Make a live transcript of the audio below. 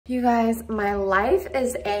You guys, my life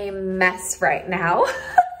is a mess right now.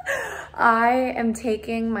 I am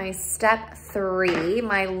taking my step 3,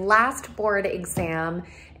 my last board exam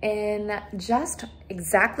in just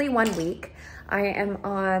exactly 1 week. I am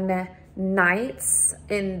on nights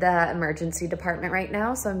in the emergency department right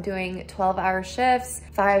now. So I'm doing 12-hour shifts,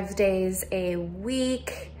 5 days a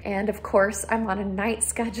week. And of course I'm on a night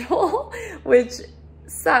schedule, which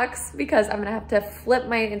sucks because I'm gonna have to flip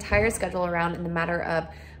my entire schedule around in the matter of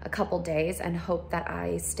a couple days and hope that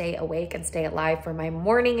I stay awake and stay alive for my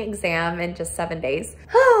morning exam in just 7 days.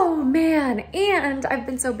 Oh man, and I've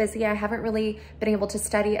been so busy. I haven't really been able to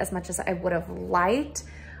study as much as I would have liked.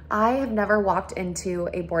 I have never walked into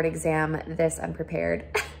a board exam this unprepared.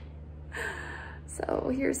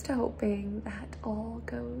 So here's to hoping that all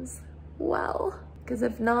goes well. Because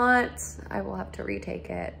if not, I will have to retake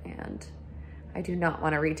it, and I do not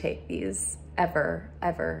want to retake these ever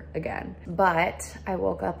again. But I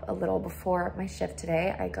woke up a little before my shift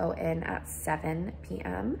today. I go in at 7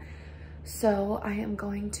 p.m. So I am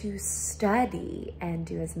going to study and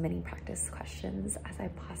do as many practice questions as I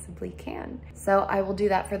possibly can. So I will do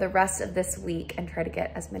that for the rest of this week and try to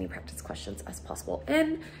get as many practice questions as possible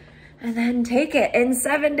in, and then take it in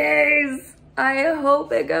 7 days. I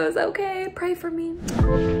hope it goes okay. Pray for me.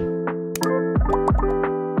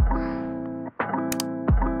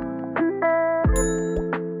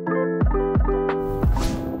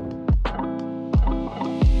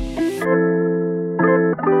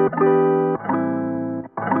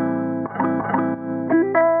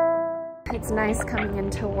 It's nice coming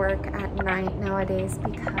into work at night nowadays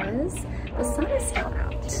because the sun is still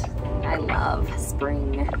out. I love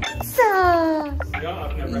spring. Pizza!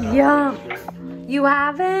 Yum! You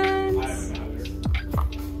haven't?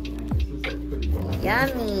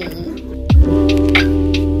 Yummy!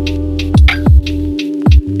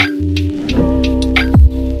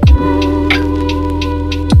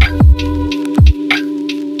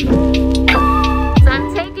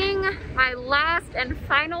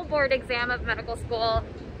 Final board exam of medical school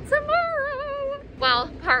tomorrow.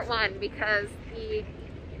 Well, part 1, because the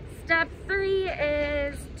step 3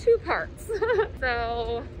 is 2 parts.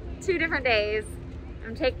 So 2 different days.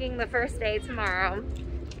 I'm taking the first day tomorrow,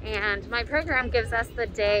 and my program gives us the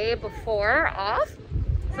day before off.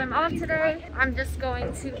 So I'm off today. I'm just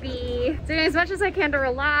going to be doing as much as I can to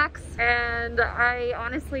relax, and I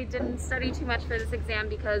honestly didn't study too much for this exam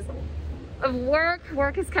because of work.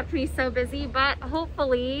 Work has kept me so busy, but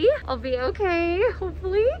hopefully I'll be okay.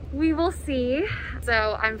 Hopefully, we will see.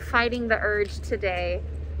 So I'm fighting the urge today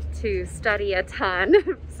to study a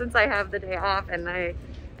ton since I have the day off and I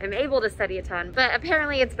am able to study a ton. But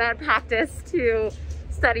apparently it's bad practice to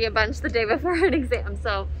study a bunch the day before an exam.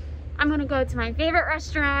 So I'm gonna go to my favorite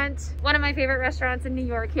restaurant, one of my favorite restaurants in New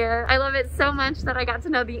York here. I love it so much that I got to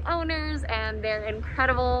know the owners and they're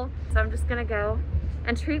incredible. So I'm just gonna go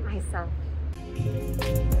and treat myself.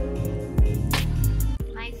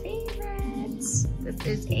 My favorite. This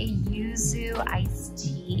is a yuzu iced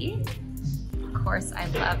tea. Of course, I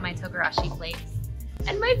love my togarashi flakes.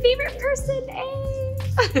 And my favorite person, A.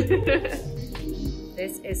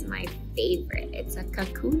 This is my favorite. It's a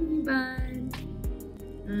kakuni bun.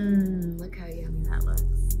 Look how yummy that looks.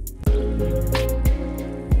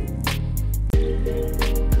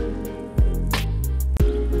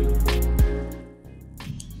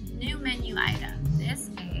 New menu item. This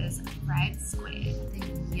is fried squid, the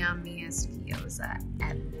yummiest gyoza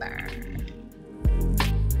ever.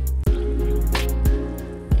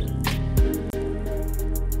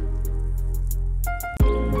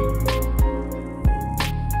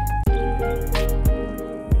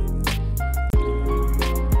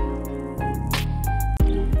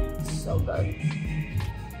 So good.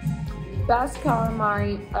 Best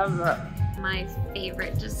calamari ever. My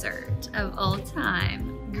favorite dessert of all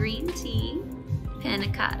time. Green tea, panna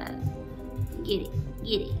cotta. Get it,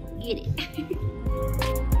 get it, get it.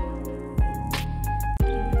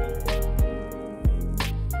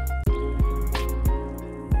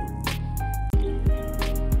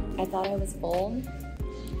 I thought I was full,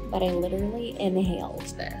 but I literally inhaled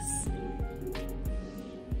this.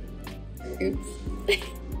 Oops.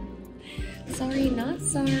 Sorry, not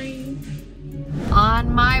sorry.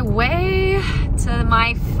 On my way to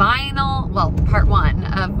my final, well, part 1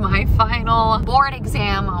 of my final board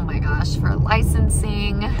exam. Oh my gosh, for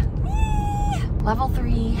licensing. Level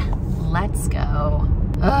 3, let's go.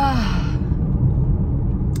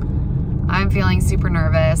 I'm feeling super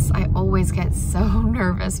nervous. I always get so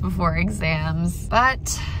nervous before exams,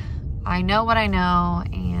 but I know what I know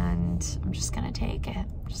and I'm just gonna take it.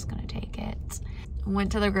 I'm just gonna take it.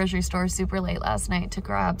 Went to the grocery store super late last night to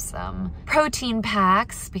grab some protein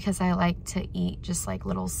packs because I like to eat just like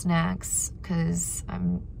little snacks because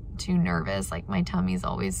I'm too nervous. Like my tummy's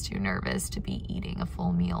always too nervous to be eating a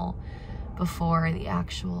full meal before the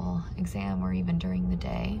actual exam or even during the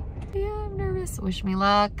day. Yeah, I'm nervous. Wish me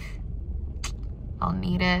luck. I'll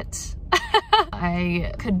need it.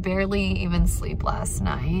 I could barely even sleep last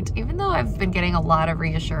night, even though I've been getting a lot of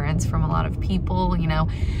reassurance from a lot of people, you know,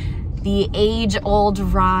 the age-old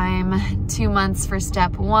rhyme, 2 months for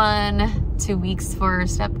step 1, 2 weeks for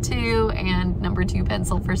step 2, and number 2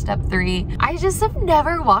 pencil for step 3. I just have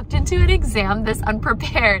never walked into an exam this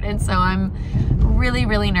unprepared, and so I'm really,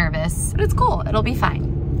 really nervous, but it's cool. It'll be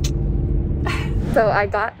fine. So I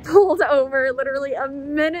got pulled over literally a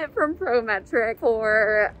minute from Prometric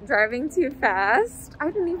for driving too fast. I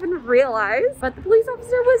didn't even realize, but the police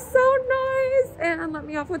officer was so nice and let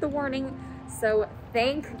me off with a warning. So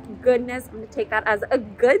thank goodness, I'm gonna take that as a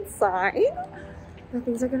good sign that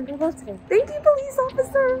things are gonna go well today. Thank you, police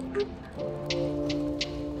officer.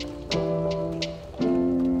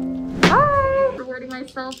 Hi, rewarding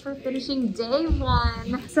myself for finishing day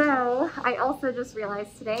 1. So I also just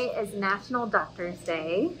realized today is National Doctor's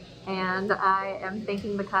Day, and I am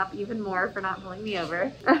thanking the cop even more for not pulling me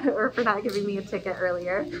over or for not giving me a ticket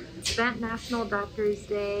earlier. Spent National Doctor's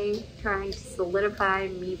Day trying to solidify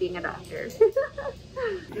me being a doctor.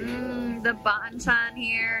 The banchan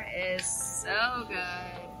here is so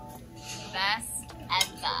good. Best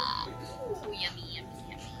ever. Ooh, yummy, yummy,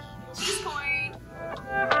 yummy. Cheese corn.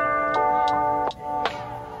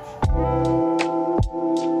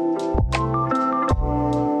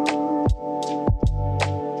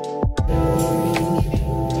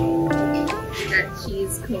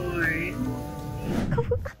 Cheese corn. Come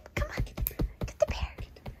on. Get the bear.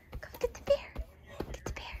 Come get the bear. Get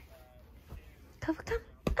the bear. Come up.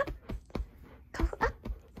 Come up.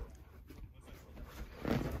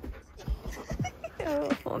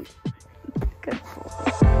 Oh, good boy.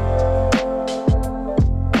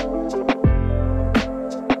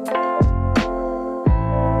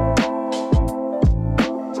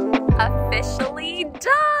 Officially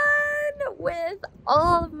done with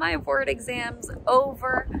all of my board exams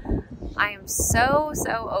over. I am so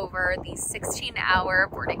over these 16-hour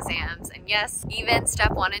board exams. And yes, even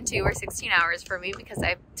step 1 and 2 are 16 hours for me because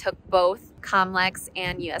I took both COMLEX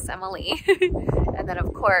and USMLE. And then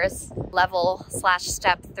of course,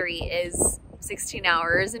 level/step 3 is 16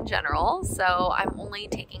 hours in general. So I'm only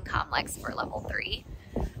taking COMLEX for level 3.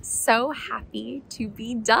 So happy to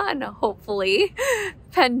be done, hopefully,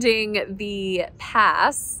 pending the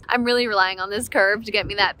pass. I'm really relying on this curve to get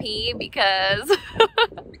me that P because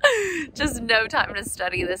just no time to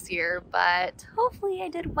study this year, but hopefully I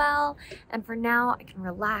did well. And for now, I can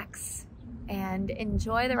relax and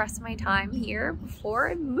enjoy the rest of my time here before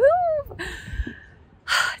I move.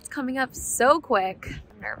 It's coming up so quick.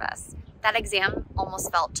 I'm nervous. That exam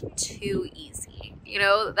almost felt too easy. You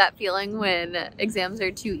know, that feeling when exams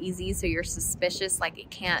are too easy, so you're suspicious, like it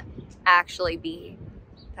can't actually be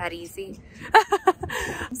that easy.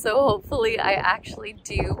 So hopefully I actually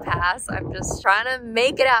do pass. I'm just trying to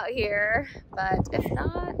make it out here, but if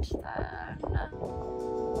not, then...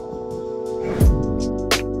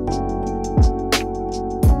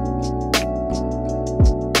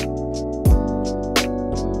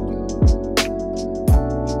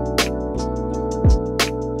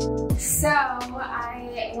 So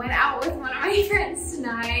I went out with one of my friends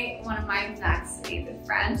tonight, one of my vaccinated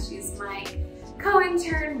friends. She's my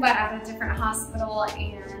co-intern, but at a different hospital,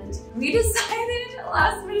 and we decided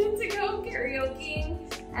last minute to go karaoke.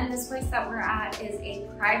 And this place that we're at is a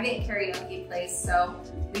private karaoke place, so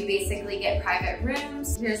we basically get private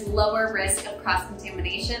rooms. There's lower risk of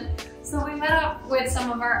cross-contamination. So we met up with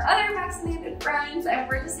some of our other vaccinated friends, and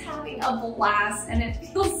we're just having a blast, and it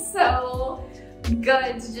feels so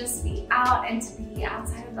good to just be out and to be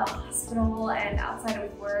outside of the hospital and outside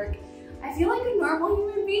of work. I feel like a normal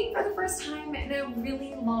human being for the first time in a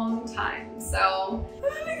really long time. So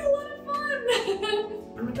I'm having a lot of fun.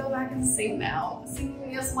 I'm gonna go back and sing now.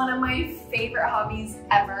 Singing is one of my favorite hobbies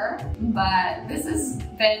ever, but this has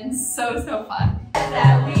been so fun.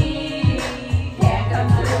 That we can't come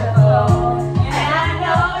to the phone, and I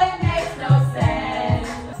know it makes no sense.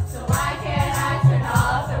 So why can't I turn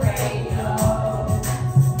off the radio?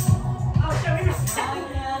 Oh, show me your song. Why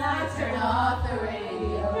can't I turn off the radio?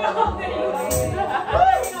 Whoa,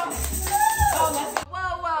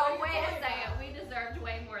 wait a second. We deserved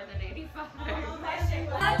way more than 85.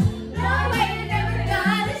 No way you're never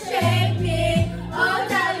gonna shake me. Oh,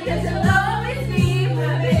 darling, 'cause you'll always be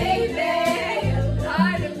my baby. You're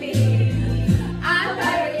part of me. I'm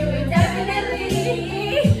part of you indefinitely.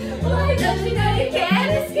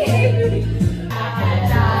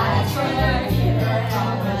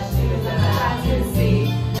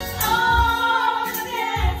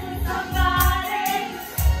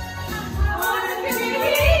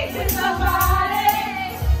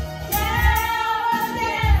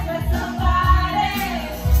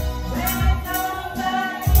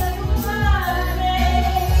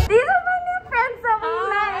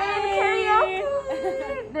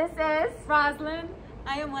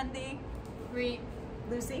 I'm Wendy. 3,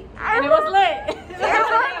 Lucy. And it was lit.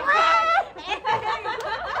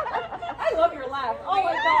 I love your laugh. Oh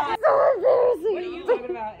my god. So embarrassing. What are you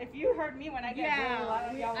talking about? If you heard me when I get really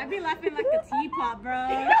loud, Yeah, y'all. I'd be laughing like a teapot, bro.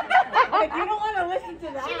 Like, you don't want to listen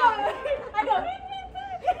to that. I go.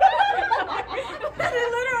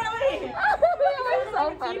 Literally.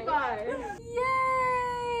 So funny.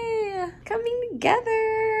 Yay! Coming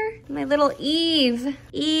together. My little Eve.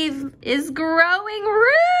 Eve is growing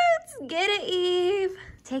roots. Get it, Eve.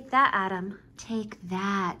 Take that, Adam. Take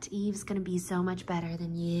that. Eve's gonna be so much better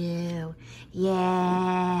than you.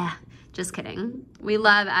 Yeah. Just kidding. We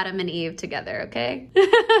love Adam and Eve together, okay?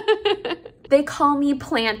 They call me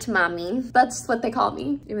Plant Mommy. That's what they call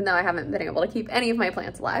me, even though I haven't been able to keep any of my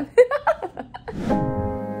plants alive.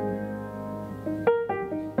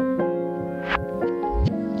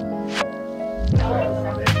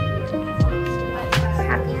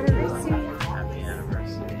 Happy anniversary. Happy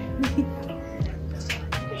anniversary.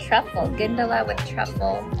 Truffle, gondola with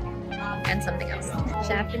truffle and something else.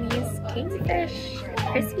 Japanese kingfish,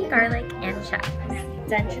 crispy garlic and chives.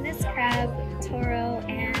 Dungeness crab, toro,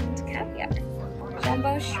 and caviar.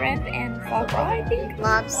 Jumbo shrimp and foie gras, I think.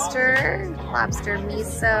 Lobster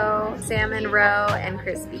miso, salmon roe, and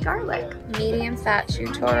crispy garlic. Medium fat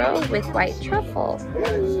chutoro with white truffle.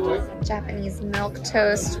 Japanese milk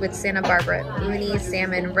toast with Santa Barbara uni,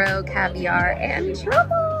 salmon roe, caviar, and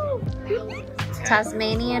truffle.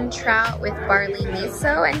 Tasmanian trout with barley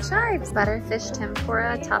miso and chives. Butterfish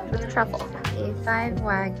tempura topped with truffle. A5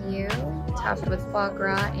 wagyu topped with foie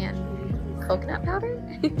gras and coconut powder.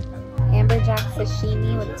 Amberjack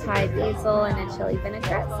sashimi with Thai basil and a chili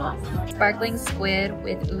vinaigrette sauce. Sparkling squid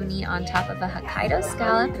with uni on top of a Hokkaido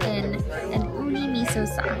scallop in an uni miso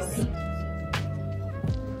sauce.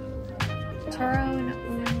 Toro and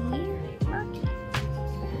uni maki.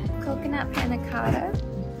 Coconut panna cotta.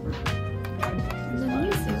 And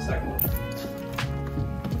then miso.